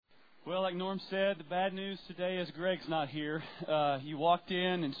Well, like Norm said, the bad news today is Greg's not here. You walked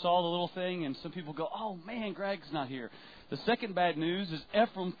in and saw the little thing, and some people go, "Oh, man, Greg's not here." The second bad news is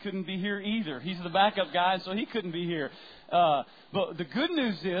Ephraim couldn't be here either. He's the backup guy, so he couldn't be here. But the good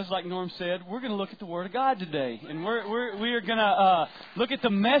news is, like Norm said, we're going to look at the Word of God today. And we are going to look at the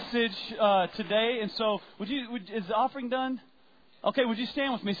message today. And so, is the offering done? Okay, would you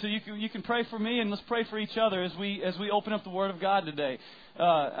stand with me so you can pray for me, and let's pray for each other as we open up the Word of God today.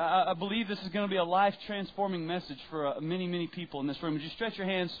 I believe this is going to be a life-transforming message for many, many people in this room. Would you stretch your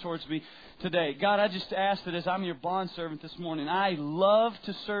hands towards me today? God, I just ask that as I'm your bondservant this morning, I love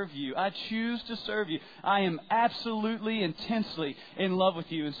to serve you. I choose to serve you. I am absolutely, intensely in love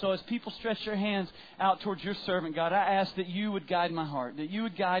with you. And so as people stretch their hands out towards your servant, God, I ask that you would guide my heart, that you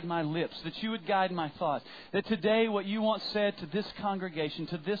would guide my lips, that you would guide my thoughts, that today what you want said to this congregation,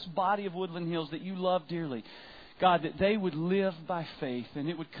 to this body of Woodland Hills that you love dearly, God, that they would live by faith, and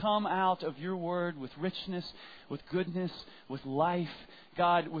it would come out of your word with richness, with goodness, with life,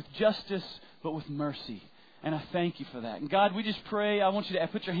 God, with justice, but with mercy. And I thank you for that. And God, we just pray, I want you to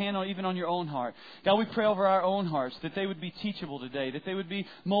put your hand even on your own heart. God, we pray over our own hearts that they would be teachable today, that they would be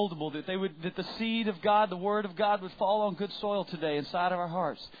moldable, that the seed of God, the word of God would fall on good soil today inside of our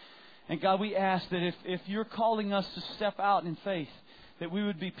hearts. And God, we ask that if you're calling us to step out in faith, that we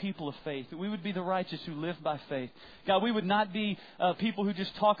would be people of faith, that we would be the righteous who live by faith. God, we would not be people who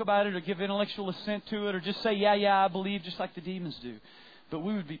just talk about it or give intellectual assent to it or just say, yeah, I believe, just like the demons do. But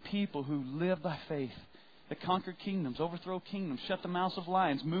we would be people who live by faith, that conquer kingdoms, overthrow kingdoms, shut the mouths of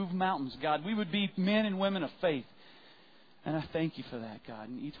lions, move mountains, God. We would be men and women of faith. And I thank you for that, God,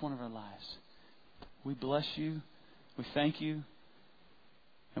 in each one of our lives. We bless you. We thank you.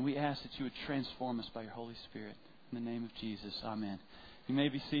 And we ask that you would transform us by your Holy Spirit. In the name of Jesus, amen. You may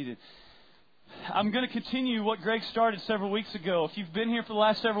be seated. I'm going to continue what Greg started several weeks ago. If you've been here for the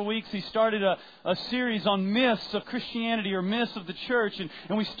last several weeks, he started a series on myths of Christianity or myths of the church.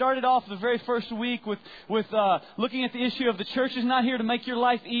 And we started off the very first week with looking at the issue of the church is not here to make your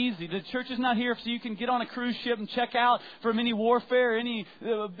life easy. The church is not here so you can get on a cruise ship and check out from any warfare, any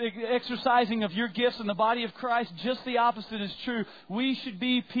big exercising of your gifts in the body of Christ. Just the opposite is true. We should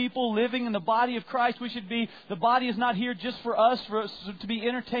be people living in the body of Christ. The body is not here just for us to be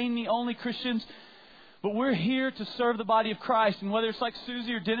entertain-me-only Christians. But we're here to serve the body of Christ. And whether it's like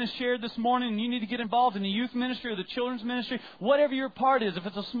Susie or Dennis shared this morning, and you need to get involved in the youth ministry or the children's ministry, whatever your part is, if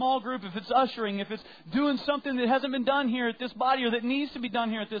it's a small group, if it's ushering, if it's doing something that hasn't been done here at this body or that needs to be done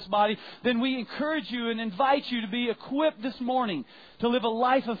here at this body, then we encourage you and invite you to be equipped this morning to live a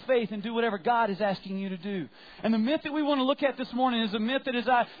life of faith and do whatever God is asking you to do. And the myth that we want to look at this morning is a myth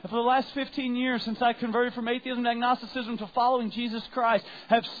that for the last 15 years since I converted from atheism to agnosticism to following Jesus Christ,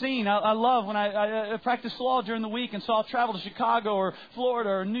 have seen. I love when I practice law during the week, and so I'll travel to Chicago or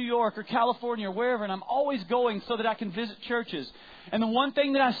Florida or New York or California or wherever, and I'm always going so that I can visit churches. And the one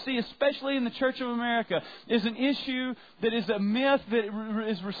thing that I see, especially in the Church of America, is an issue that is a myth that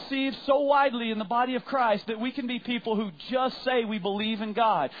is received so widely in the body of Christ that we can be people who just say we believe in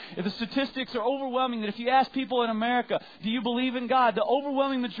God. If the statistics are overwhelming that if you ask people in America, do you believe in God? The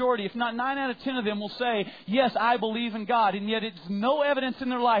overwhelming majority, if not 9 out of 10 of them, will say, yes, I believe in God. And yet it's no evidence in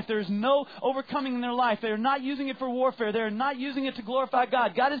their life. There is no overcoming in their life. They are not using it for warfare. They are not using it to glorify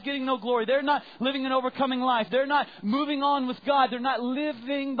God. God is getting no glory. They're not living an overcoming life. They're not moving on with God. They're not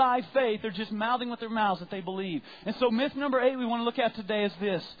living by faith. They're just mouthing with their mouths that they believe. And so myth number 8 we want to look at today is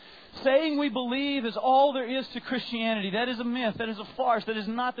this. Saying we believe is all there is to Christianity. That is a myth. That is a farce. That is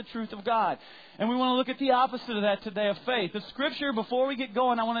not the truth of God. And we want to look at the opposite of that today, of faith. The Scripture, before we get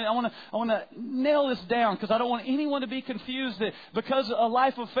going, I want to nail this down because I don't want anyone to be confused that because a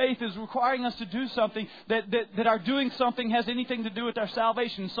life of faith is requiring us to do something, that our doing something has anything to do with our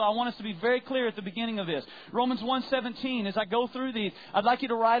salvation. So I want us to be very clear at the beginning of this. Romans 1:17, as I go through these, I'd like you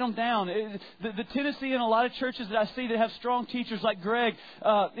to write them down. The tendency in a lot of churches that I see that have strong teachers like Greg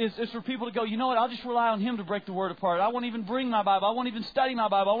is for people to go, you know what, I'll just rely on him to break the Word apart. I won't even bring my Bible. I won't even study my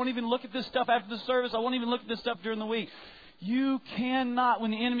Bible. I won't even look at this stuff after the service. I won't even look at this stuff during the week. You cannot,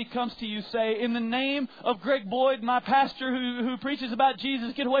 when the enemy comes to you, say, in the name of Greg Boyd, my pastor who preaches about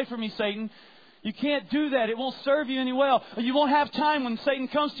Jesus, get away from me, Satan. You can't do that. It won't serve you any well. You won't have time when Satan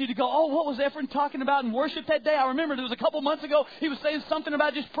comes to you to go, oh, what was Ephraim talking about in worship that day? I remember there was a couple months ago, he was saying something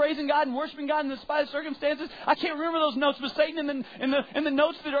about just praising God and worshiping God in spite of circumstances. I can't remember those notes, but Satan in the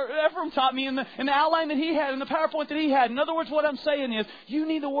notes that Ephraim taught me, in the outline that he had, in the PowerPoint that he had. In other words, what I'm saying is, you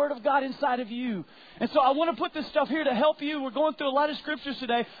need the Word of God inside of you. And so I want to put this stuff here to help you. We're going through a lot of scriptures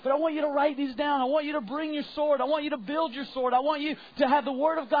today, but I want you to write these down. I want you to bring your sword. I want you to build your sword. I want you to have the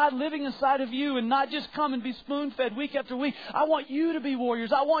Word of God living inside of you. you and not just come and be spoon-fed week after week. I want you to be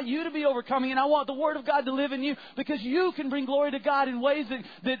warriors. I want you to be overcoming. And I want the Word of God to live in you because you can bring glory to God in ways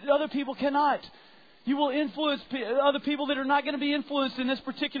that other people cannot. You will influence other people that are not going to be influenced in this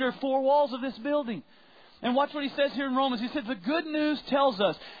particular four walls of this building. And watch what he says here in Romans. He says, the good news tells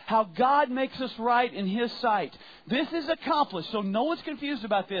us how God makes us right in His sight. This is accomplished, so no one's confused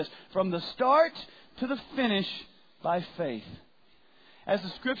about this, from the start to the finish by faith. As the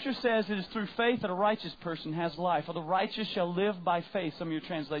Scripture says, it is through faith that a righteous person has life. Or the righteous shall live by faith, some of your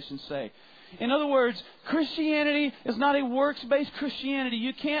translations say. In other words, Christianity is not a works-based Christianity.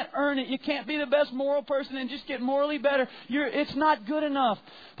 You can't earn it. You can't be the best moral person and just get morally better. It's not good enough.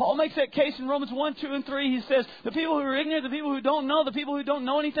 Paul makes that case in Romans 1, 2, and 3. He says, the people who are ignorant, the people who don't know, the people who don't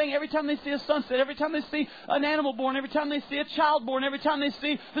know anything, every time they see a sunset, every time they see an animal born, every time they see a child born, every time they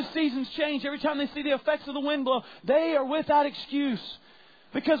see the seasons change, every time they see the effects of the wind blow, they are without excuse.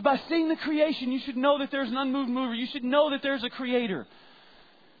 Because by seeing the creation, you should know that there's an unmoved mover. You should know that there's a creator.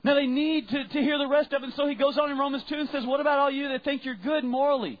 Now they need to hear the rest of it. And so he goes on in Romans 2 and says, what about all you that think you're good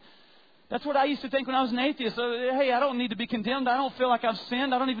morally? That's what I used to think when I was an atheist. So, hey, I don't need to be condemned. I don't feel like I've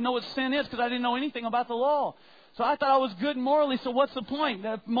sinned. I don't even know what sin is because I didn't know anything about the law. So I thought I was good morally. So what's the point?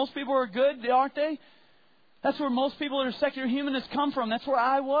 Most people are good, aren't they? That's where most people that are secular humanists come from. That's where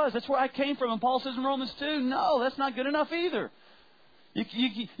I was. That's where I came from. And Paul says in Romans 2, no, that's not good enough either.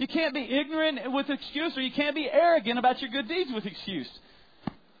 You can't be ignorant with excuse, or you can't be arrogant about your good deeds with excuse.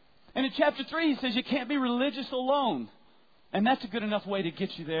 And in chapter 3, he says you can't be religious alone. And that's a good enough way to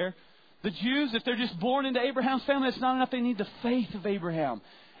get you there. The Jews, if they're just born into Abraham's family, that's not enough. They need the faith of Abraham.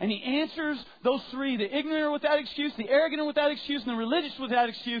 And he answers those three, the ignorant are without excuse, the arrogant are without excuse, and the religious without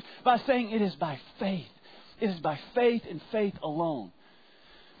excuse, by saying it is by faith. It is by faith and faith alone.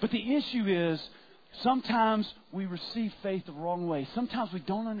 But the issue is, sometimes we receive faith the wrong way. Sometimes we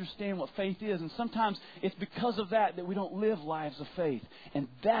don't understand what faith is. And sometimes it's because of that we don't live lives of faith. And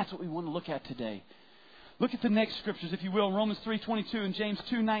that's what we want to look at today. Look at the next scriptures, if you will. Romans 3:22 and James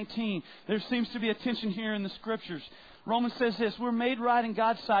 2:19. There seems to be a tension here in the scriptures. Romans says this, we're made right in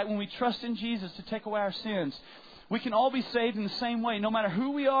God's sight when we trust in Jesus to take away our sins. We can all be saved in the same way, no matter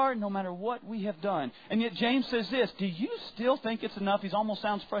who we are, no matter what we have done. And yet James says this, do you still think it's enough? He almost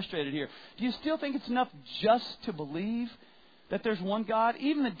sounds frustrated here. Do you still think it's enough just to believe that there's one God?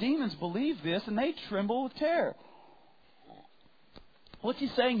 Even the demons believe this and they tremble with terror. What's he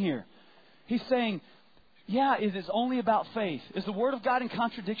saying here? He's saying, yeah, it is only about faith. Is the Word of God in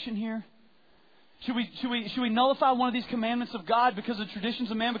contradiction here? Should we nullify one of these commandments of God because of traditions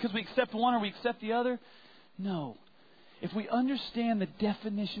of man, because we accept one or we accept the other? No. If we understand the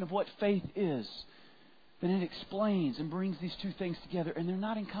definition of what faith is, then it explains and brings these two things together, and they're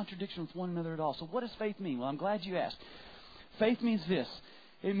not in contradiction with one another at all. So what does faith mean? Well, I'm glad you asked. Faith means this.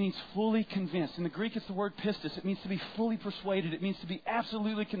 It means fully convinced. In the Greek, it's the word pistis. It means to be fully persuaded. It means to be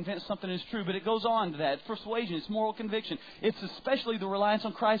absolutely convinced something is true. But it goes on to that. Persuasion, it's moral conviction. It's especially the reliance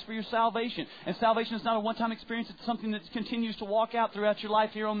on Christ for your salvation. And salvation is not a one-time experience. It's something that continues to walk out throughout your life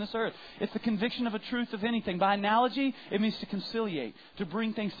here on this earth. It's the conviction of a truth of anything. By analogy, it means to conciliate, to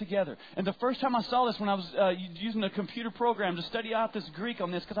bring things together. And the first time I saw this when I was using a computer program to study out this Greek on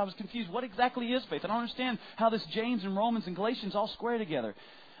this, because I was confused. What exactly is faith? I don't understand how this James and Romans and Galatians all square together.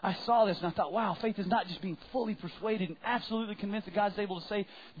 I saw this and I thought, wow, faith is not just being fully persuaded and absolutely convinced that God's able to say,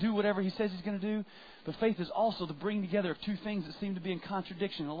 do whatever He says He's going to do. But faith is also the bringing together of two things that seem to be in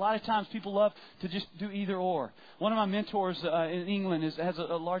contradiction. And a lot of times people love to just do either or. One of my mentors in England has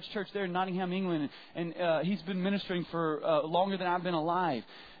a large church there in Nottingham, England. And he's been ministering for longer than I've been alive.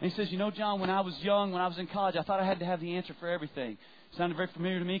 And he says, you know, John, when I was young, when I was in college, I thought I had to have the answer for everything. Sounded very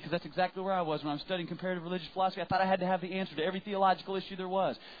familiar to me because that's exactly where I was when I was studying comparative religious philosophy. I thought I had to have the answer to every theological issue there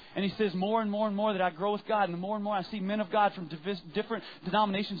was. And he says more and more that I grow with God, and the more and more I see men of God from different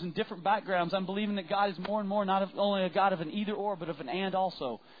denominations and different backgrounds, I'm believing that God is more and more not only a God of an either or, but of an and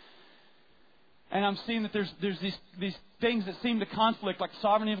also. And I'm seeing that there's these things that seem to conflict, like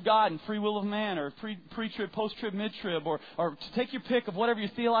sovereignty of God and free will of man, or pre-trib, post-trib, mid-trib, or to take your pick of whatever your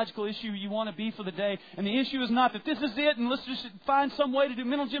theological issue you want to be for the day. And the issue is not that this is it, and let's just find some way to do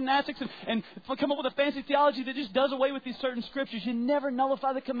mental gymnastics and come up with a fancy theology that just does away with these certain scriptures. You never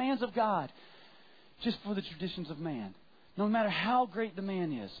nullify the commands of God just for the traditions of man. No matter how great the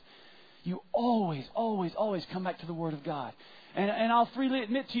man is, you always come back to the Word of God. And I'll freely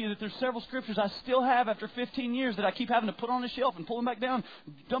admit to you that there's several scriptures I still have after 15 years that I keep having to put on the shelf and pull them back down,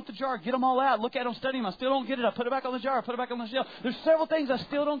 dump the jar, get them all out, look at them, study them. I still don't get it. I put it back on the jar, I put it back on the shelf. There's several things I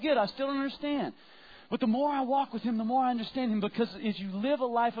still don't get. I still don't understand. But the more I walk with Him, the more I understand Him, because as you live a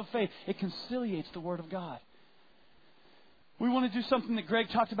life of faith, it conciliates the Word of God. We want to do something that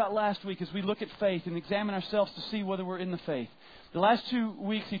Greg talked about last week as we look at faith and examine ourselves to see whether we're in the faith. The last 2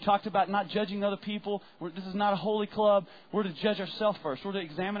 weeks he talked about not judging other people. This is not a holy club. We're to judge ourselves first. We're to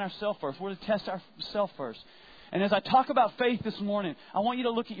examine ourselves first. We're to test ourselves first. And as I talk about faith this morning, I want you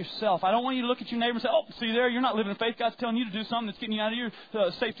to look at yourself. I don't want you to look at your neighbor and say, oh, see there, you're not living in faith. God's telling you to do something that's getting you out of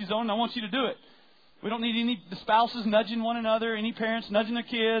your safety zone, and I want you to do it. We don't need any spouses nudging one another, any parents nudging their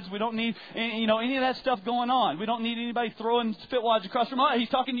kids. We don't need any of that stuff going on. We don't need anybody throwing spitwads across the room. Oh, he's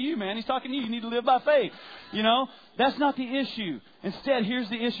talking to you, man. He's talking to you. You need to live by faith. That's not the issue. Instead, here's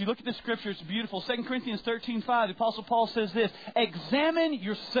the issue. Look at the scripture. It's beautiful. 2 Corinthians 13:5, the Apostle Paul says this: examine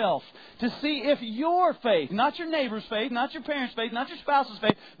yourself to see if your faith, not your neighbor's faith, not your parents' faith, not your spouse's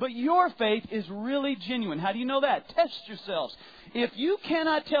faith, but your faith is really genuine. How do you know that? Test yourselves. If you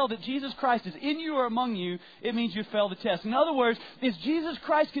cannot tell that Jesus Christ is in you or among you, it means you failed the test. In other words, is Jesus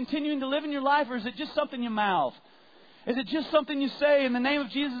Christ continuing to live in your life, or is it just something you mouth? Is it just something you say in the name of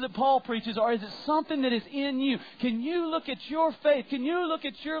Jesus that Paul preaches, or is it something that is in you? Can you look at your faith? Can you look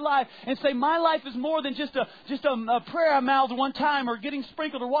at your life and say, my life is more than just a prayer I mouthed one time, or getting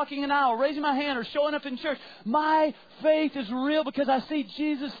sprinkled, or walking an aisle, or raising my hand, or showing up in church? My faith is real because I see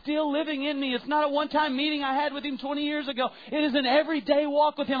Jesus still living in me. It's not a one-time meeting I had with Him 20 years ago. It is an everyday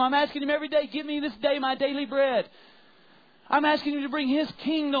walk with Him. I'm asking Him every day, give me this day my daily bread. I'm asking Him to bring His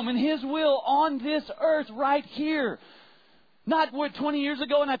kingdom and His will on this earth right here. Not what 20 years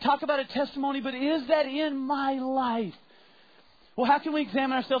ago, and I talk about a testimony, but is that in my life? Well, how can we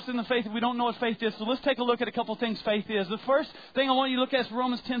examine ourselves in the faith if we don't know what faith is? So let's take a look at a couple of things faith is. The first thing I want you to look at is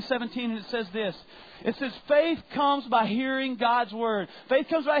Romans 10:17, and it says this. It says, faith comes by hearing God's Word. Faith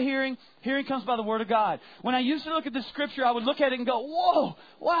comes by hearing. Hearing comes by the Word of God. When I used to look at this scripture, I would look at it and go, whoa,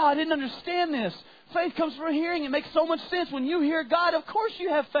 wow, I didn't understand this. Faith comes from hearing. It makes so much sense. When you hear God, of course you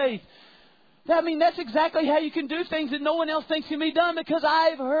have faith. That's exactly how you can do things that no one else thinks can be done, because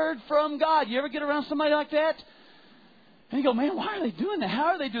I've heard from God. You ever get around somebody like that? And you go, man, why are they doing that? How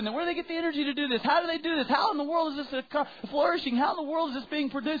are they doing that? Where do they get the energy to do this? How do they do this? How in the world is this flourishing? How in the world is this being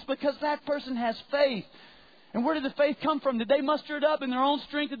produced? Because that person has faith. And where did the faith come from? Did they muster it up in their own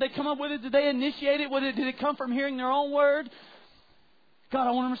strength? Did they come up with it? Did they initiate it? Did it come from hearing their own word? God,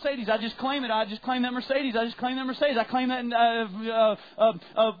 I want a Mercedes. I just claim it. I just claim that Mercedes. I just claim that Mercedes. I claim that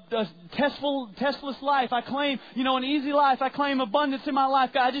testless life. I claim, an easy life. I claim abundance in my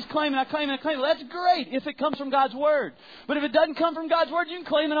life. God, I just claim it. I claim it. I claim it. That's great if it comes from God's Word. But if it doesn't come from God's Word, you can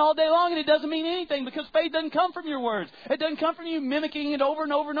claim it all day long and it doesn't mean anything, because faith doesn't come from your words. It doesn't come from you mimicking it over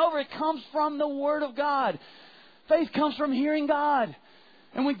and over and over. It comes from the Word of God. Faith comes from hearing God.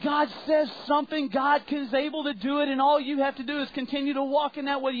 And when God says something, God is able to do it, and all you have to do is continue to walk in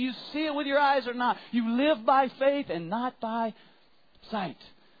that, whether you see it with your eyes or not. You live by faith and not by sight.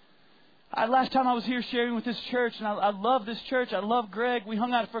 Last time I was here sharing with this church, and I love this church. I love Greg. We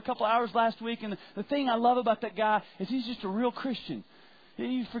hung out for a couple of hours last week, and the thing I love about that guy is he's just a real Christian.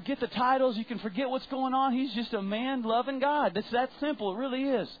 You forget the titles. You can forget what's going on. He's just a man loving God. It's that simple. It really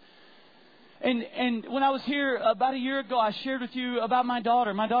is. And when I was here about a year ago, I shared with you about my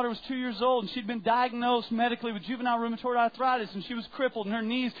daughter. My daughter was 2 years old, and she'd been diagnosed medically with juvenile rheumatoid arthritis, and she was crippled, and her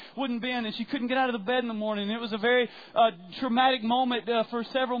knees wouldn't bend, and she couldn't get out of the bed in the morning. And it was a very traumatic moment for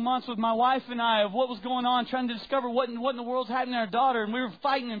several months with my wife and I of what was going on, trying to discover what in the world's happening to our daughter. And we were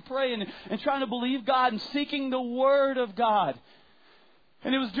fighting and praying and trying to believe God and seeking the Word of God.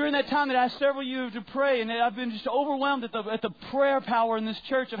 And it was during that time that I asked several of you to pray, and I've been just overwhelmed at the prayer power in this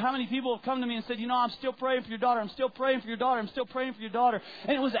church of how many people have come to me and said, I'm still praying for your daughter, I'm still praying for your daughter, I'm still praying for your daughter.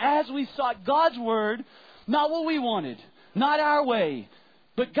 And it was as we sought God's Word, not what we wanted, not our way,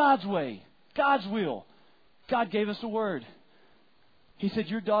 but God's way, God's will. God gave us a word. He said,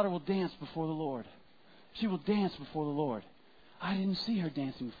 your daughter will dance before the Lord. She will dance before the Lord. I didn't see her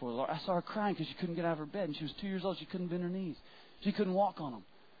dancing before the Lord. I saw her crying because she couldn't get out of her bed, and she was 2 years old. She couldn't bend her knees. She couldn't walk on them.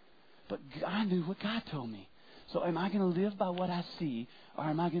 But I knew what God told me. So am I going to live by what I see, or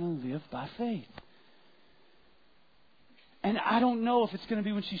am I going to live by faith? And I don't know if it's going to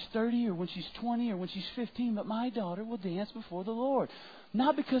be when she's 30 or when she's 20 or when she's 15, but my daughter will dance before the Lord.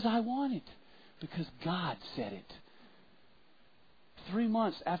 Not because I want it, because God said it. 3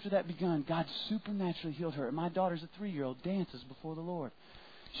 months after that begun, God supernaturally healed her. And my daughter's a 3-year-old, dances before the Lord.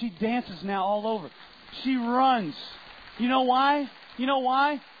 She dances now all over. She runs. You know why? You know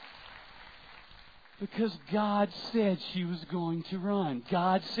why? Because God said she was going to run.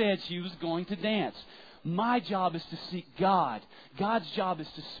 God said she was going to dance. My job is to seek God. God's job is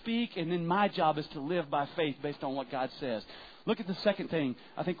to speak, and then my job is to live by faith based on what God says. Look at the second thing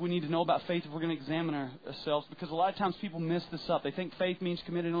I think we need to know about faith if we're going to examine ourselves, because a lot of times people miss this up. They think faith means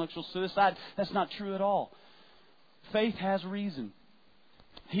committing intellectual suicide. That's not true at all. faith has reason.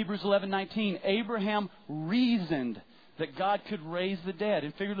 Hebrews 11:19, Abraham reasoned that God could raise the dead.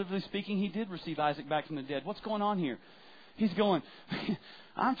 And figuratively speaking, he did receive Isaac back from the dead. What's going on here? He's going,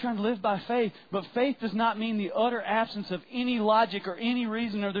 I'm trying to live by faith, but faith does not mean the utter absence of any logic or any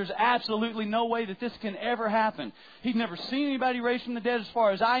reason, or there's absolutely no way that this can ever happen. He'd never seen anybody raised from the dead as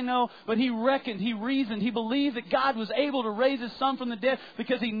far as I know, but he reckoned, he reasoned, he believed that God was able to raise his son from the dead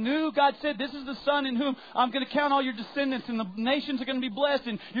because he knew God said, this is the son in whom I'm going to count all your descendants, and the nations are going to be blessed,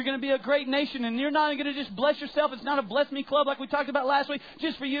 and you're going to be a great nation, and you're not going to just bless yourself. It's not a bless me club like we talked about last week,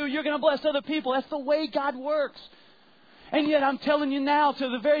 just for you. You're going to bless other people. That's the way God works. And yet I'm telling you now, to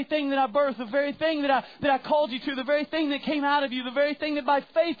the very thing that I birthed, the very thing that I called you to, the very thing that came out of you, the very thing that by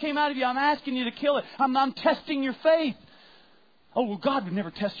faith came out of you, I'm asking you to kill it. I'm testing your faith. Oh, well, God would never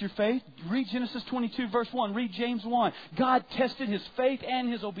test your faith. Read Genesis 22, verse 1. Read James 1. God tested his faith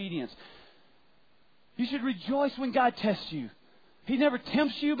and his obedience. You should rejoice when God tests you. He never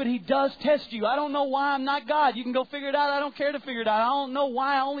tempts you, but he does test you. I don't know why. I'm not God. You can go figure it out. I don't care to figure it out. I don't know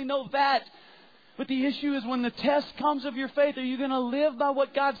why. I only know that. But the issue is when the test comes of your faith, are you going to live by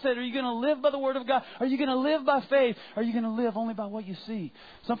what God said? Are you going to live by the Word of God? Are you going to live by faith? Are you going to live only by what you see?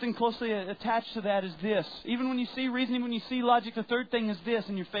 Something closely attached to that is this. Even when you see reasoning, when you see logic, the third thing is this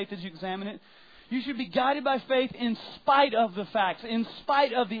in your faith as you examine it. You should be guided by faith in spite of the facts, in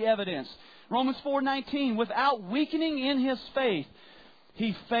spite of the evidence. Romans 4:19, without weakening in his faith,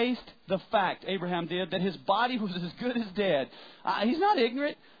 he faced the fact, Abraham did, that his body was as good as dead. He's not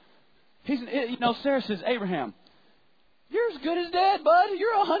ignorant. Sarah says, Abraham, you're as good as dead, bud.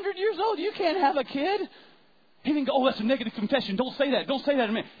 You're 100 years old. You can't have a kid. He didn't go, oh, that's a negative confession. Don't say that. Don't say that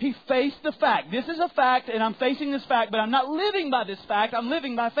to me. He faced the fact. This is a fact, and I'm facing this fact, but I'm not living by this fact. I'm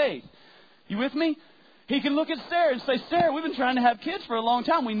living by faith. You with me? He can look at Sarah and say, Sarah, we've been trying to have kids for a long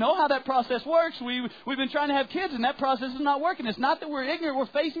time. We know how that process works. We've been trying to have kids, and that process is not working. It's not that we're ignorant. We're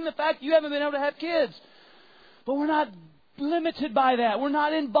facing the fact you haven't been able to have kids. But we're not limited by that. We're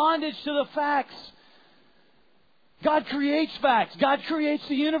not in bondage to the facts. God creates facts. God creates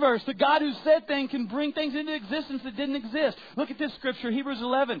the universe. The God who said things can bring things into existence that didn't exist. Look at this scripture, Hebrews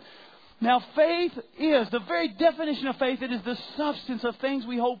 11. Now faith is, the very definition of faith, it is the substance of things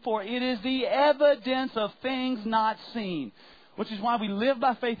we hope for. It is the evidence of things not seen. Which is why we live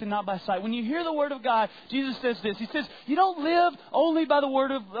by faith and not by sight. When you hear the Word of God, Jesus says this. He says, you don't live only by the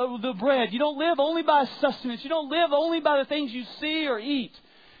word of the bread. You don't live only by sustenance. You don't live only by the things you see or eat.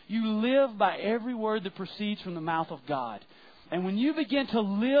 You live by every word that proceeds from the mouth of God. And when you begin to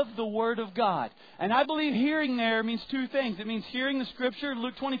live the Word of God, and I believe hearing there means two things. It means hearing the Scripture.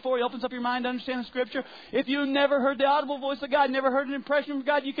 Luke 24, He opens up your mind to understand the Scripture. If you've never heard the audible voice of God, never heard an impression from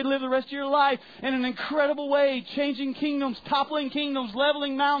God, you can live the rest of your life in an incredible way, changing kingdoms, toppling kingdoms,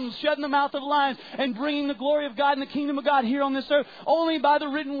 leveling mountains, shutting the mouth of lions, and bringing the glory of God and the kingdom of God here on this earth, only by the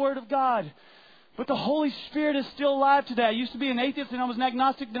written Word of God. But the Holy Spirit is still alive today. I used to be an atheist, and I was an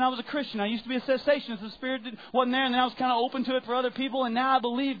agnostic, then I was a Christian. I used to be a cessationist. The Spirit wasn't there, and then I was kind of open to it for other people, and now I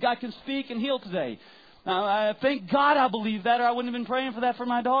believe God can speak and heal today. Now, I thank God I believe that, or I wouldn't have been praying for that for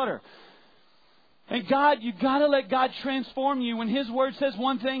my daughter. And God, you've got to let God transform you. When His Word says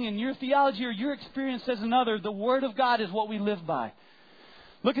one thing and your theology or your experience says another, the Word of God is what we live by.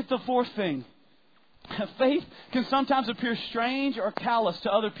 Look at the fourth thing. Faith can sometimes appear strange or callous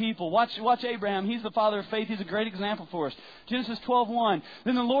to other people. Watch Abraham. He's the father of faith. He's a great example for us. Genesis 12:1.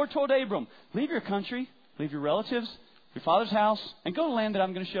 Then the Lord told Abram, leave your country, leave your relatives, your father's house, and go to the land that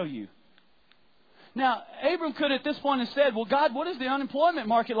I'm going to show you. Now, Abram could at this point have said, well, God, what is the unemployment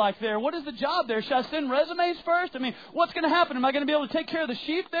market like there? What is the job there? Should I send resumes first? I mean, what's going to happen? Am I going to be able to take care of the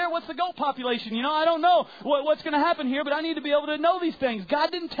sheep there? What's the goat population? I don't know what's going to happen here, but I need to be able to know these things.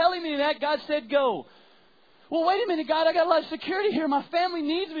 God didn't tell me that. God said go. Well, wait a minute, God, I got a lot of security here. My family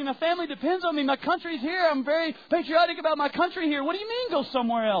needs me. My family depends on me. My country's here. I'm very patriotic about my country here. What do you mean go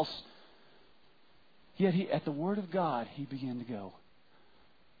somewhere else? Yet at the word of God, he began to go.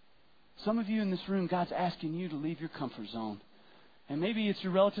 Some of you in this room, God's asking you to leave your comfort zone. And maybe it's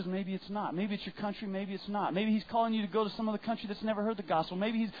your relatives, maybe it's not. Maybe it's your country, maybe it's not. Maybe He's calling you to go to some other country that's never heard the gospel.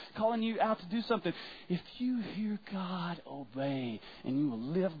 Maybe He's calling you out to do something. If you hear God, obey, and you will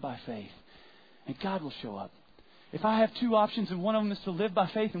live by faith. And God will show up. If I have two options and one of them is to live by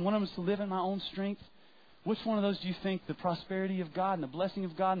faith and one of them is to live in my own strength, which one of those do you think the prosperity of God and the blessing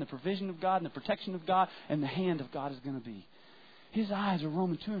of God and the provision of God and the protection of God and the hand of God is going to be? His eyes are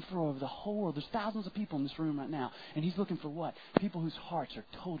roaming to and fro over the whole world. There's thousands of people in this room right now. And He's looking for what? People whose hearts are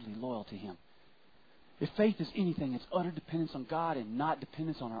totally loyal to Him. If faith is anything, it's utter dependence on God and not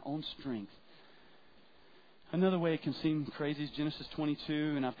dependence on our own strength. Another way it can seem crazy is Genesis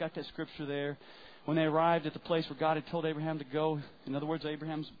 22, and I've got that scripture there. When they arrived at the place where God had told Abraham to go, in other words,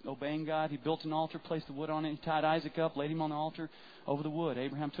 Abraham's obeying God, he built an altar, placed the wood on it, he tied Isaac up, laid him on the altar over the wood.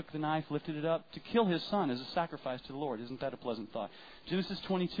 Abraham took the knife, lifted it up to kill his son as a sacrifice to the Lord. Isn't that a pleasant thought? Genesis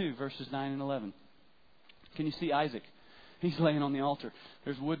 22, verses 9 and 11. Can you see Isaac? He's laying on the altar.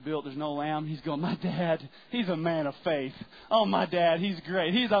 There's wood built. There's no lamb. He's going, my dad, he's a man of faith. Oh, my dad, he's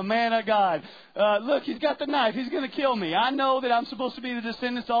great. He's a man of God. Look, he's got the knife. He's going to kill me. I know that I'm supposed to be the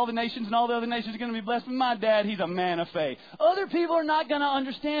descendants of all the nations, and all the other nations are going to be blessed. But my dad, he's a man of faith. Other people are not going to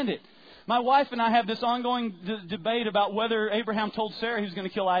understand it. My wife and I have this ongoing debate about whether Abraham told Sarah he was going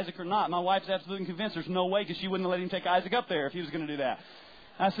to kill Isaac or not. My wife's absolutely convinced there's no way, because she wouldn't have let him take Isaac up there if he was going to do that.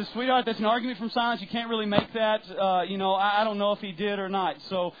 I said, sweetheart, that's an argument from science. You can't really make that. I don't know if he did or not.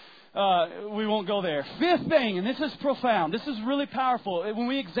 So we won't go there. Fifth thing, and this is profound. This is really powerful. When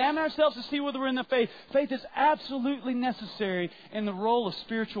we examine ourselves to see whether we're in the faith, faith is absolutely necessary in the role of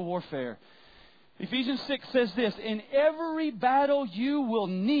spiritual warfare. Ephesians 6 says this, in every battle you will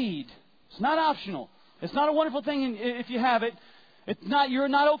need. It's not optional. It's not a wonderful thing if you have it. You're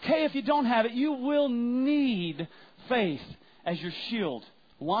not okay if you don't have it. You will need faith as your shield.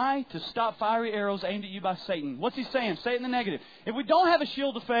 Why? To stop fiery arrows aimed at you by Satan. What's he saying? Say it in the negative. If we don't have a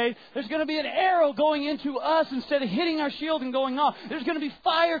shield of faith, there's going to be an arrow going into us instead of hitting our shield and going off. There's going to be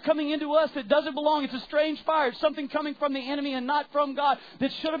fire coming into us that doesn't belong. It's a strange fire. It's something coming from the enemy and not from God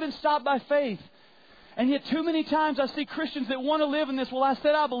that should have been stopped by faith. And yet too many times I see Christians that want to live in this. Well, I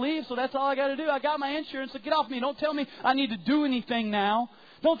said I believe, so that's all I got to do. I got my insurance, so get off me. Don't tell me I need to do anything now.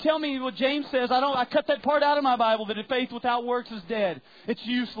 Don't tell me what James says. I cut that part out of my Bible, that faith without works is dead. It's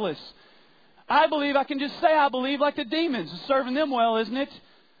useless. I believe I can just say I believe like the demons. It's serving them well, isn't it?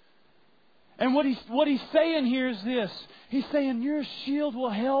 And what he's saying here is this. He's saying your shield will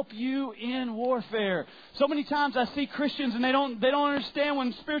help you in warfare. So many times I see Christians and they don't understand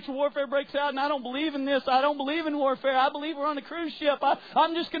when spiritual warfare breaks out, and I don't believe in this. I don't believe in warfare. I believe we're on a cruise ship.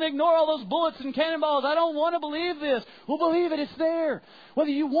 I'm just going to ignore all those bullets and cannonballs. I don't want to believe this. Well, believe it. It's there.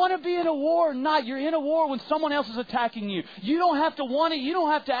 Whether you want to be in a war or not, you're in a war when someone else is attacking you. You don't have to want it. You don't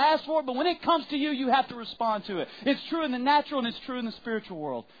have to ask for it. But when it comes to you, you have to respond to it. It's true in the natural and it's true in the spiritual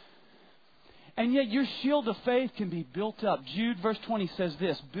world. And yet your shield of faith can be built up. Jude verse 20 says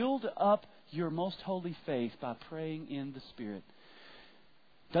this, build up your most holy faith by praying in the Spirit.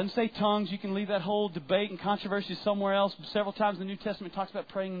 Doesn't say tongues. You can leave that whole debate and controversy somewhere else. Several times in the New Testament it talks about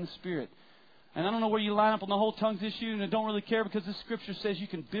praying in the Spirit. And I don't know where you line up on the whole tongues issue, and I don't really care because this scripture says you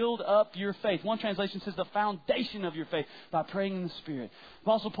can build up your faith. One translation says the foundation of your faith by praying in the Spirit.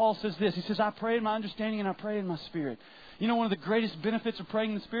 Apostle Paul says this. He says, I pray in my understanding and I pray in my spirit. You know, one of the greatest benefits of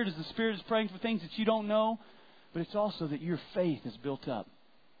praying in the Spirit is the Spirit is praying for things that you don't know, but it's also that your faith is built up.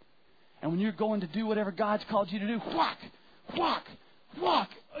 And when you're going to do whatever God's called you to do, whack, whack, whack.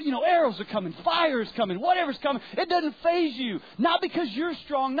 You know, arrows are coming, fire is coming, whatever's coming. It doesn't faze you. Not because you're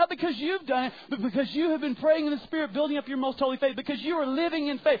strong, not because you've done it, but because you have been praying in the Spirit, building up your most holy faith, because you are living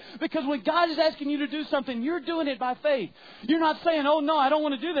in faith. Because when God is asking you to do something, you're doing it by faith. You're not saying, oh no, I don't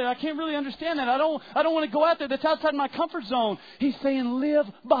want to do that. I can't really understand that. I don't want to go out there. That's outside my comfort zone. He's saying live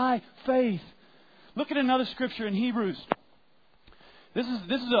by faith. Look at another scripture in Hebrews. This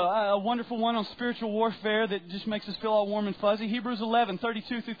is a wonderful one on spiritual warfare that just makes us feel all warm and fuzzy. Hebrews 11,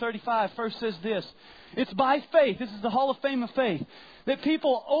 32 through 35 first says this. It's by faith. This is the Hall of Fame of faith. That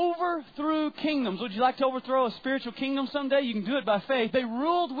people overthrew kingdoms. Would you like to overthrow a spiritual kingdom someday? You can do it by faith. They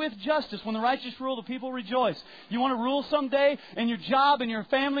ruled with justice. When the righteous rule, the people rejoice. You want to rule someday in your job, in your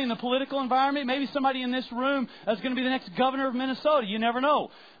family, in the political environment? Maybe somebody in this room is going to be the next governor of Minnesota. You never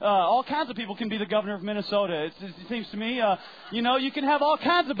know. All kinds of people can be the governor of Minnesota. It seems to me, you can have all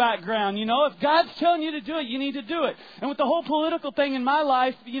kinds of background. If God's telling you to do it, you need to do it. And with the whole political thing in my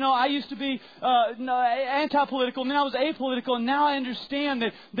life, I used to be anti-political, and then I was apolitical, and now I understand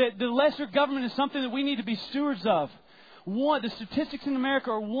that the lesser government is something that we need to be stewards of. The statistics in America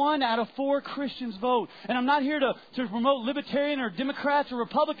are 1 out of 4 Christians vote. And I'm not here to promote libertarian or Democrats or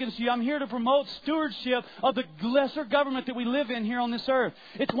Republicans to you. I'm here to promote stewardship of the lesser government that we live in here on this earth.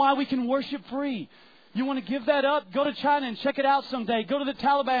 It's why we can worship free. You want to give that up? Go to China and check it out someday. Go to the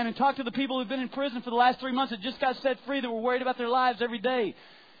Taliban and talk to the people who've been in prison for the last 3 months that just got set free, that were worried about their lives every day.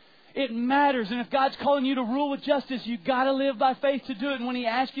 It matters. And if God's calling you to rule with justice, you got to live by faith to do it. And when He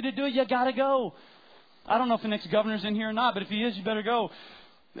asks you to do it, you got to go. I don't know if the next governor's in here or not, but if he is, you better go.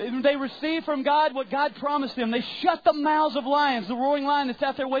 They received from God what God promised them. They shut the mouths of lions, the roaring lion that's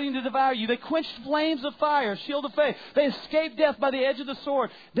out there waiting to devour you. They quenched flames of fire, shield of faith. They escaped death by the edge of the sword.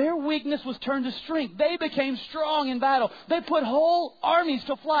 Their weakness was turned to strength. They became strong in battle. They put whole armies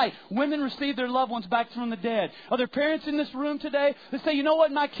to flight. Women received their loved ones back from the dead. Are there parents in this room today that say, you know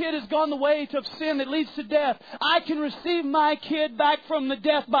what, my kid has gone the way of sin that leads to death. I can receive my kid back from the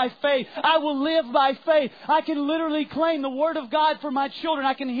death by faith. I will live by faith. I can literally claim the Word of God for my children.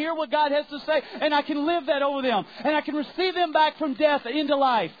 I can hear what God has to say, and I can live that over them. And I can receive them back from death into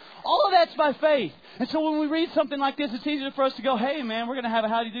life. All of that's by faith. And so when we read something like this, it's easier for us to go, hey, man, we're going to have a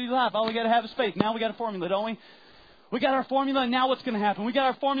howdy-doody life. All we got to have is faith. Now we got a formula, don't we? We got our formula, and now what's going to happen? We got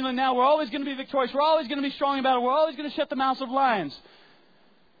our formula, and now we're always going to be victorious. We're always going to be strong in battle. We're always going to shut the mouths of lions.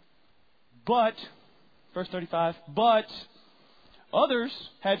 But, verse 35, but others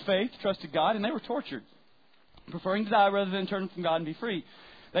had faith, trusted God, and they were tortured, preferring to die rather than turn from God and be free.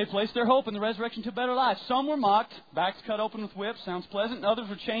 They placed their hope in the resurrection to a better life. Some were mocked, backs cut open with whips, sounds pleasant, and others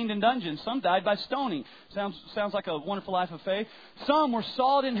were chained in dungeons. Some died by stoning. Sounds like a wonderful life of faith. Some were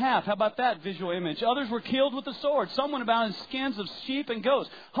sawed in half. How about that visual image? Others were killed with the sword. Some went about in skins of sheep and goats,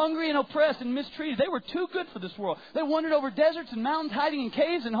 hungry and oppressed and mistreated. They were too good for this world. They wandered over deserts and mountains, hiding in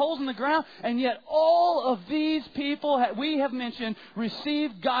caves and holes in the ground. And yet all of these people we have mentioned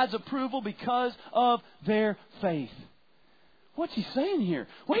received God's approval because of their faith. What's he saying here?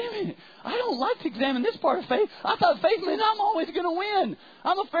 Wait a minute. I don't like to examine this part of faith. I thought faith meant I'm always going to win.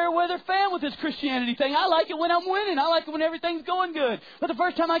 I'm a fair weather fan with this Christianity thing. I like it when I'm winning. I like it when everything's going good. But the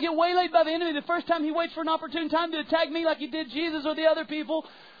first time I get waylaid by the enemy, the first time he waits for an opportune time to attack me like he did Jesus or the other people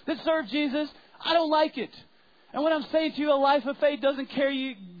that serve Jesus, I don't like it. And what I'm saying to you, a life of faith doesn't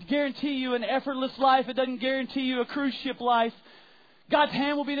guarantee you an effortless life. It doesn't guarantee you a cruise ship life. God's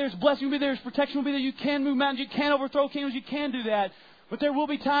hand will be there, His blessing will be there, His protection will be there. You can move mountains, you can overthrow kingdoms, you can do that. But there will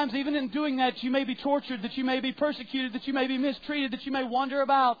be times, even in doing that, you may be tortured, that you may be persecuted, that you may be mistreated, that you may wander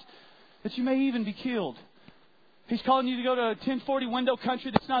about, that you may even be killed. He's calling you to go to a 1040 window country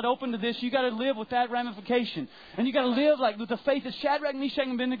that's not open to this. You got to live with that ramification. And you got to live like with the faith that Shadrach, Meshach,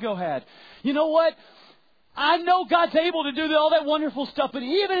 and Abednego had. You know what? I know God's able to do all that wonderful stuff, but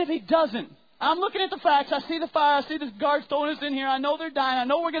even if He doesn't, I'm looking at the facts. I see the fire. I see the guards throwing us in here. I know they're dying. I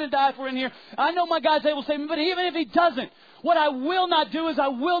know we're going to die if we're in here. I know my God's able to save me. But even if He doesn't, what I will not do is I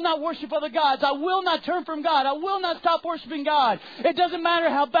will not worship other gods. I will not turn from God. I will not stop worshiping God. It doesn't matter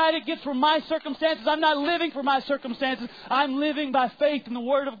how bad it gets for my circumstances. I'm not living for my circumstances. I'm living by faith in the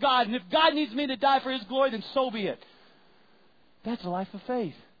Word of God. And if God needs me to die for His glory, then so be it. That's a life of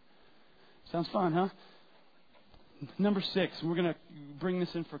faith. Sounds fun, huh? Number 6, we're going to bring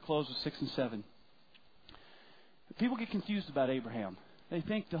this in for a close with 6 and 7. People get confused about Abraham. They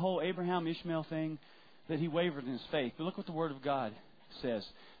think the whole Abraham-Ishmael thing, that he wavered in his faith. But look what the Word of God says.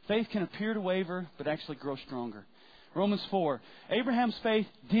 Faith can appear to waver, but actually grow stronger. Romans 4, Abraham's faith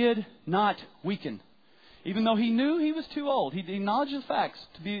did not weaken. Even though he knew he was too old, he acknowledged the facts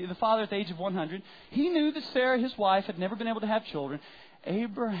to be the father at the age of 100. He knew that Sarah, his wife, had never been able to have children.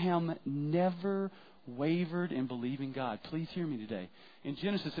 Abraham never wavered in believing God. Please hear me today. In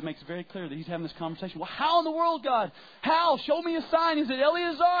Genesis, it makes it very clear that he's having this conversation. Well, how in the world, God? How? Show me a sign. He said,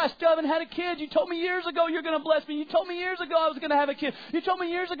 Eleazar, I still haven't had a kid. You told me years ago you're going to bless me. You told me years ago I was going to have a kid. You told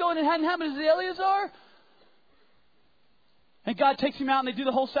me years ago and it hadn't happened. Is it Eleazar? And God takes him out and they do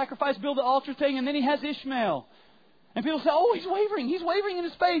the whole sacrifice, build the altar thing, and then he has Ishmael. And people say, oh, he's wavering. He's wavering in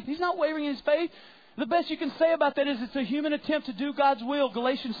his faith. He's not wavering in his faith. The best you can say about that is it's a human attempt to do God's will.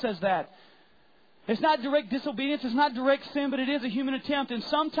 Galatians says that. It's not direct disobedience. It's not direct sin, but it is a human attempt. And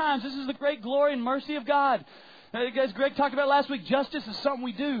sometimes this is the great glory and mercy of God. As Greg talked about last week, justice is something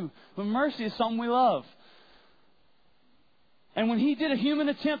we do, but mercy is something we love. And when he did a human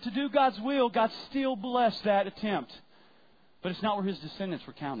attempt to do God's will, God still blessed that attempt. But it's not where his descendants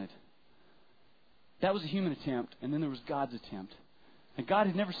were counted. That was a human attempt, and then there was God's attempt. And God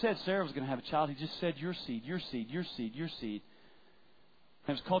had never said Sarah was going to have a child. He just said, your seed, your seed, your seed, your seed.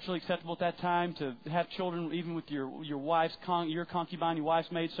 It was culturally acceptable at that time to have children even with your wife's your concubine, your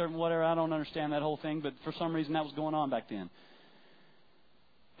wife's maid servant, whatever. I don't understand that whole thing, but for some reason that was going on back then.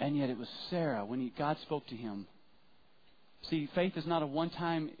 And yet it was Sarah when God spoke to him. See, faith is not a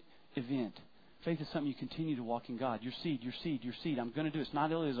one-time event. Faith is something you continue to walk in God. Your seed, your seed, your seed. I'm going to do it. It's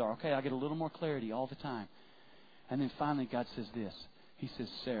not Eleazar. Okay, I get a little more clarity all the time. And then finally God says this. He says,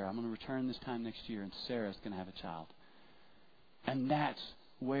 Sarah, I'm going to return this time next year, and Sarah's going to have a child. And that's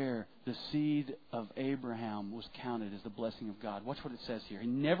where the seed of Abraham was counted as the blessing of God. Watch what it says here. He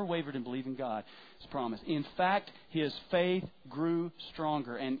never wavered in believing God's promise. In fact, his faith grew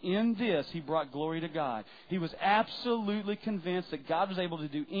stronger. And in this, he brought glory to God. He was absolutely convinced that God was able to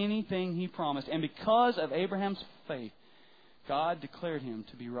do anything he promised. And because of Abraham's faith, God declared him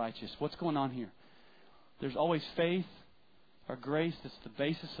to be righteous. What's going on here? There's always faith or grace that's the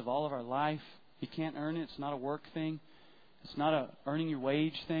basis of all of our life. You can't earn it. It's not a work thing. It's not a earning your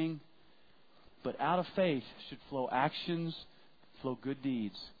wage thing. But out of faith should flow actions, flow good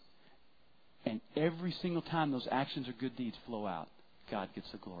deeds. And every single time those actions or good deeds flow out, God gets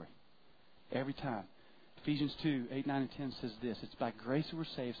the glory. Every time. Ephesians 2, 8, 9, and 10 says this. It's by grace that we're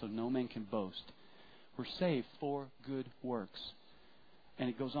saved so no man can boast. We're saved for good works. And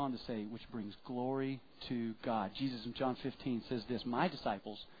it goes on to say, which brings glory to God. Jesus in John 15 says this, my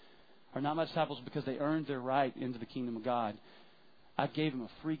disciples are not my disciples because they earned their right into the kingdom of God. I gave them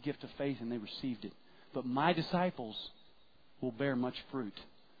a free gift of faith and they received it. But my disciples will bear much fruit.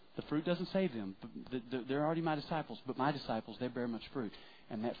 The fruit doesn't save them. They're already my disciples. But my disciples, they bear much fruit.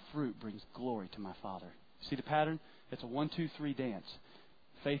 And that fruit brings glory to my Father. See the pattern? It's a 1, 2, 3 dance.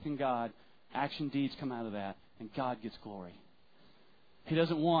 Faith in God. Action deeds come out of that. And God gets glory. He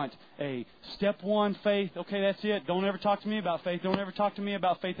doesn't want a step one faith. Okay, that's it. Don't ever talk to me about faith. Don't ever talk to me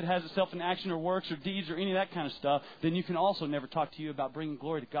about faith that has itself in action or works or deeds or any of that kind of stuff. Then you can also never talk to you about bringing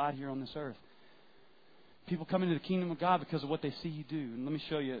glory to God here on this earth. People come into the kingdom of God because of what they see you do. And let me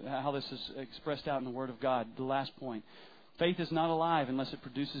show you how this is expressed out in the Word of God. The last point. Faith is not alive unless it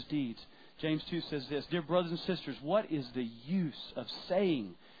produces deeds. James 2 says this, dear brothers and sisters, what is the use of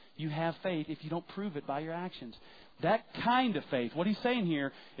saying you have faith if you don't prove it by your actions? That kind of faith, what he's saying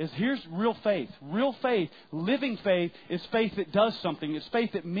here is here's real faith. Real faith, living faith, is faith that does something. It's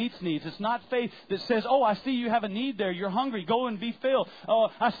faith that meets needs. It's not faith that says, oh, I see you have a need there. You're hungry. Go and be filled. Oh,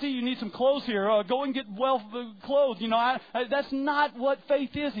 I see you need some clothes here. Go and get well clothed. You know, that's not what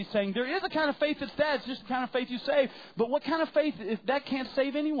faith is, he's saying. There is a kind of faith that's that. It's just the kind of faith you save. But what kind of faith if that can't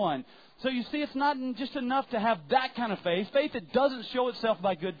save anyone? So you see, it's not just enough to have that kind of faith. Faith that doesn't show itself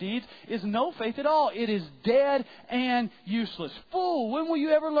by good deeds is no faith at all. It is dead and useless. Fool, when will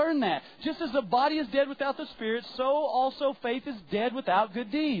you ever learn that? Just as the body is dead without the spirit, so also faith is dead without good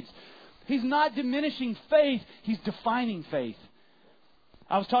deeds. He's not diminishing faith. He's defining faith.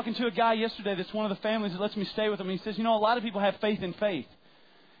 I was talking to a guy yesterday that's one of the families that lets me stay with him. And he says, you know, a lot of people have faith in faith.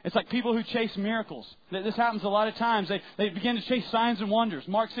 It's like people who chase miracles. This happens a lot of times. They begin to chase signs and wonders.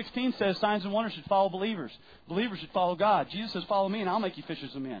 Mark 16 says signs and wonders should follow believers. Believers should follow God. Jesus says, follow me and I'll make you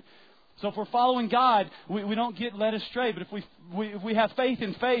fishers of men. So if we're following God, we don't get led astray. But if we have faith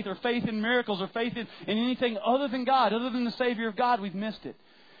in faith or faith in miracles or faith in anything other than God, other than the Savior of God, we've missed it.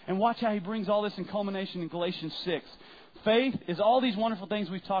 And watch how he brings all this in culmination in Galatians 6. Faith is all these wonderful things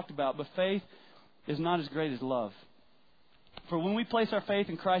we've talked about, but faith is not as great as love. For when we place our faith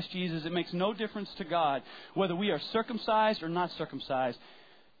in Christ Jesus, it makes no difference to God whether we are circumcised or not circumcised.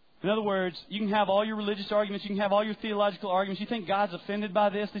 In other words, you can have all your religious arguments, you can have all your theological arguments. You think God's offended by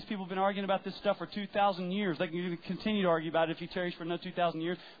this? These people have been arguing about this stuff for 2,000 years. They can continue to argue about it if he tarries for another 2,000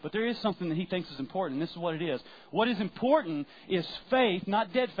 years. But there is something that he thinks is important, and this is what it is. What is important is faith,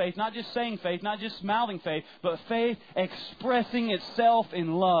 not dead faith, not just saying faith, not just mouthing faith, but faith expressing itself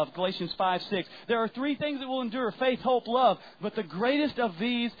in love. Galatians 5:6. There are three things that will endure: faith, hope, love. But the greatest of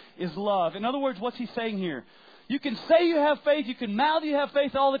these is love. In other words, what's he saying here? You can say you have faith, you can mouth you have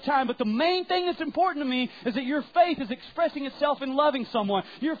faith all the time, but the main thing that's important to me is that your faith is expressing itself in loving someone.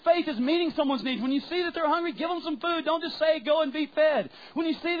 Your faith is meeting someone's needs. When you see that they're hungry, give them some food. Don't just say, go and be fed. When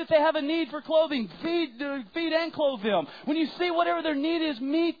you see that they have a need for clothing, feed and clothe them. When you see whatever their need is,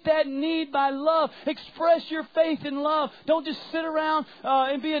 meet that need by love. Express your faith in love. Don't just sit around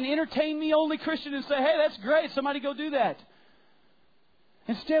and be an entertain-me-only Christian and say, hey, that's great, somebody go do that.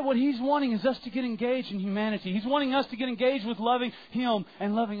 Instead, what he's wanting is us to get engaged in humanity. He's wanting us to get engaged with loving him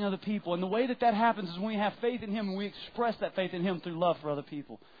and loving other people. And the way that happens is when we have faith in him and we express that faith in him through love for other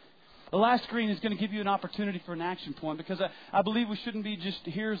people. The last screen is going to give you an opportunity for an action point, because I believe we shouldn't be just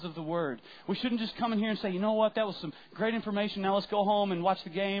hearers of the word. We shouldn't just come in here and say, you know what, that was some great information. Now let's go home and watch the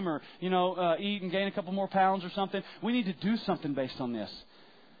game or, eat and gain a couple more pounds or something. We need to do something based on this.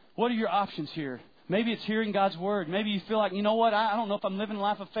 What are your options here? Maybe it's hearing God's word. Maybe you feel like, you know what, I don't know if I'm living a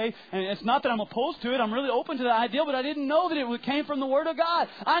life of faith. And it's not that I'm opposed to it. I'm really open to the idea, but I didn't know that it came from the Word of God.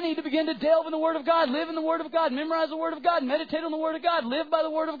 I need to begin to delve in the Word of God, live in the Word of God, memorize the Word of God, meditate on the Word of God, live by the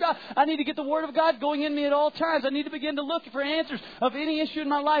Word of God. I need to get the Word of God going in me at all times. I need to begin to look for answers of any issue in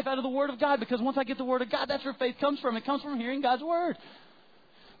my life out of the Word of God, because once I get the Word of God, that's where faith comes from. It comes from hearing God's Word.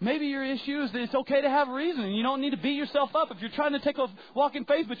 Maybe your issue is that it's okay to have reason and you don't need to beat yourself up if you're trying to take a walk in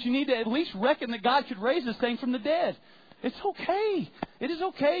faith, but you need to at least reckon that God could raise this thing from the dead. It's okay. It is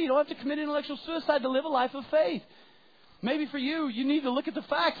okay. You don't have to commit intellectual suicide to live a life of faith. Maybe for you, you need to look at the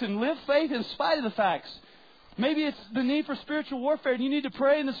facts and live faith in spite of the facts. Maybe it's the need for spiritual warfare and you need to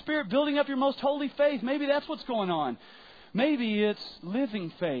pray in the Spirit, building up your most holy faith. Maybe that's what's going on. Maybe it's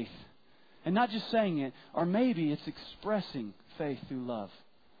living faith and not just saying it, or maybe it's expressing faith through love.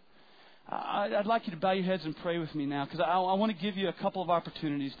 I'd like you to bow your heads and pray with me now, because I want to give you a couple of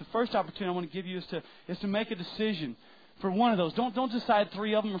opportunities. The first opportunity I want to give you is to make a decision for one of those. Don't decide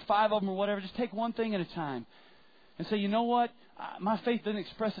 3 of them or 5 of them or whatever. Just take one thing at a time and say, you know what? My faith doesn't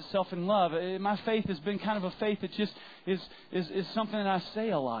express itself in love. My faith has been kind of a faith that just is something that I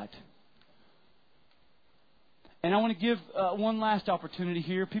say a lot. And I want to give one last opportunity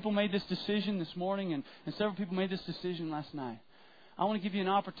here. People made this decision this morning, and several people made this decision last night. I want to give you an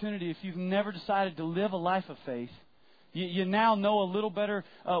opportunity. If you've never decided to live a life of faith, you now know a little better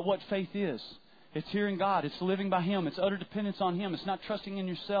what faith is. It's hearing God. It's living by Him. It's utter dependence on Him. It's not trusting in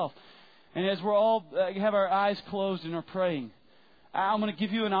yourself. And as we're all have our eyes closed and are praying, I'm going to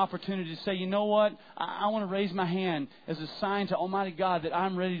give you an opportunity to say, you know what? I want to raise my hand as a sign to Almighty God that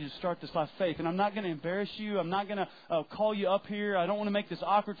I'm ready to start this life of faith. And I'm not going to embarrass you. I'm not going to call you up here. I don't want to make this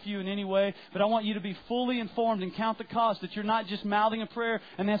awkward for you in any way. But I want you to be fully informed and count the cost, that you're not just mouthing a prayer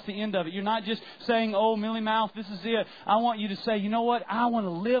and that's the end of it. You're not just saying, oh, Millie Mouth, this is it. I want you to say, you know what? I want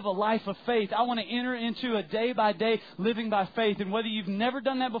to live a life of faith. I want to enter into a day-by-day living by faith. And whether you've never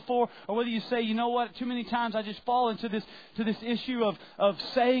done that before, or whether you say, you know what, too many times I just fall into this issue of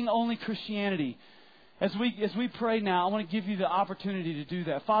saying only Christianity. As we pray now, I want to give you the opportunity to do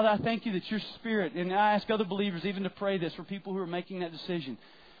that. Father, I thank you that your Spirit, and I ask other believers even to pray this for people who are making that decision.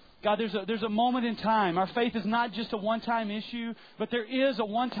 God, there's a moment in time. Our faith is not just a one-time issue, but there is a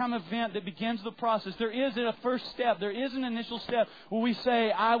one-time event that begins the process. There is a first step. There is an initial step where we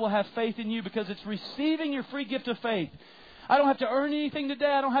say, I will have faith in you, because it's receiving your free gift of faith. I don't have to earn anything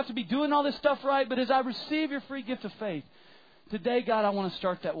today. I don't have to be doing all this stuff right, but as I receive your free gift of faith, today, God, I want to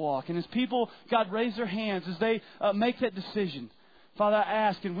start that walk. And as people, God, raise their hands as they make that decision, Father, I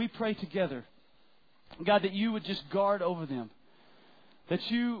ask and we pray together, God, that you would just guard over them, that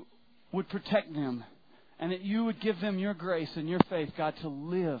you would protect them, and that you would give them your grace and your faith, God, to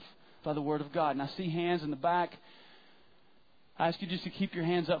live by the Word of God. And I see hands in the back. I ask you just to keep your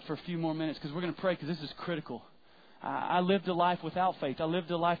hands up for a few more minutes, because we're going to pray, because this is critical. I lived a life without faith. I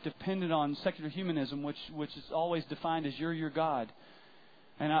lived a life dependent on secular humanism, which is always defined as you're your God.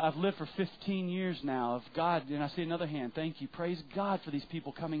 And I've lived for 15 years now of God. And I see another hand. Thank you. Praise God for these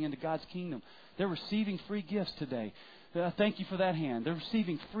people coming into God's kingdom. They're receiving free gifts today. Thank you for that hand. They're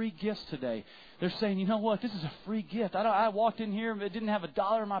receiving free gifts today. They're saying, you know what? This is a free gift. I walked in here, but didn't have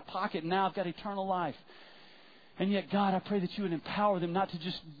 $1 in my pocket, and now I've got eternal life. And yet, God, I pray that you would empower them not to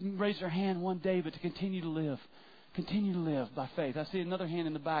just raise their hand one day, but to continue to live. Continue to live by faith. I see another hand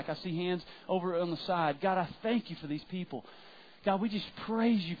in the back. I see hands over on the side. God, I thank you for these people. God, we just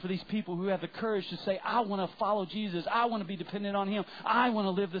praise you for these people who have the courage to say, I want to follow Jesus. I want to be dependent on Him. I want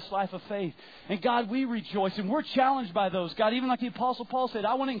to live this life of faith. And God, we rejoice and we're challenged by those. God, even like the Apostle Paul said,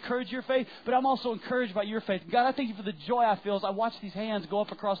 I want to encourage your faith, but I'm also encouraged by your faith. God, I thank you for the joy I feel as I watch these hands go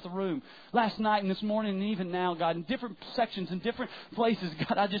up across the room last night and this morning and even now, God, in different sections and different places.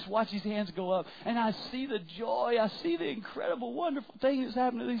 God, I just watch these hands go up and I see the joy. I see the incredible, wonderful thing that's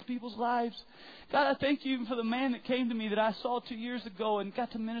happened to these people's lives. God, I thank you even for the man that came to me that I saw 2 years ago and got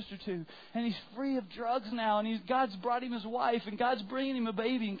to minister to. And he's free of drugs now. And God's brought him his wife. And God's bringing him a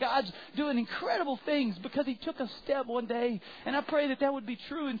baby. And God's doing incredible things because he took a step one day. And I pray that that would be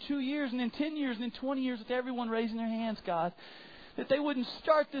true in 2 years and in 10 years and in 20 years with everyone raising their hands, God. That they wouldn't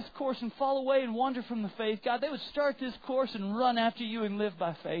start this course and fall away and wander from the faith. God, they would start this course and run after you and live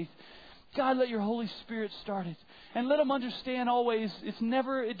by faith. God, let your Holy Spirit start it. And let them understand always,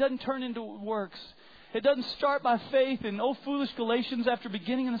 it doesn't turn into works. It doesn't start by faith. And oh, foolish Galatians, after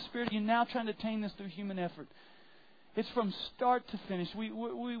beginning in the Spirit, you're now trying to attain this through human effort. It's from start to finish.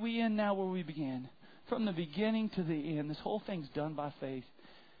 We end now where we began. From the beginning to the end. This whole thing's done by faith.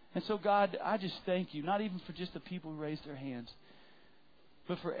 And so, God, I just thank you, not even for just the people who raised their hands,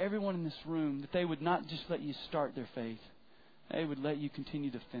 but for everyone in this room, that they would not just let you start their faith. They would let you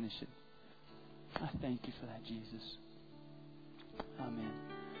continue to finish it. I thank you for that, Jesus. Amen.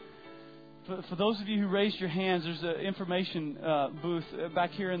 For those of you who raised your hands, there's an information booth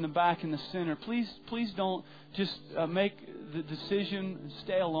back here in the back in the center. Please don't just make the decision,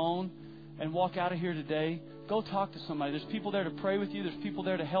 stay alone, and walk out of here today. Go talk to somebody. There's people there to pray with you. There's people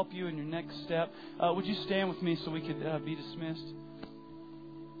there to help you in your next step. Would you stand with me so we could be dismissed?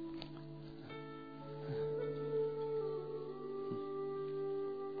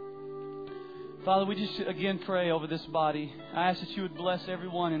 Father, we just again pray over this body. I ask that you would bless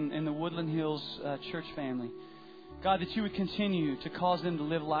everyone in the Woodland Hills church family. God, that you would continue to cause them to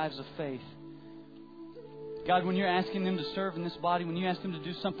live lives of faith. God, when you're asking them to serve in this body, when you ask them to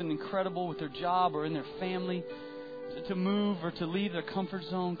do something incredible with their job or in their family, to move or to leave their comfort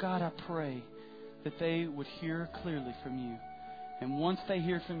zone, God, I pray that they would hear clearly from you. And once they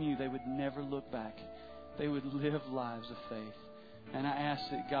hear from you, they would never look back. They would live lives of faith. And I ask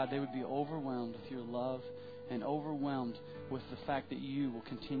that, God, they would be overwhelmed with your love and overwhelmed with the fact that you will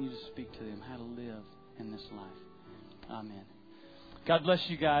continue to speak to them how to live in this life. Amen. God bless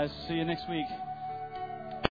you guys. See you next week.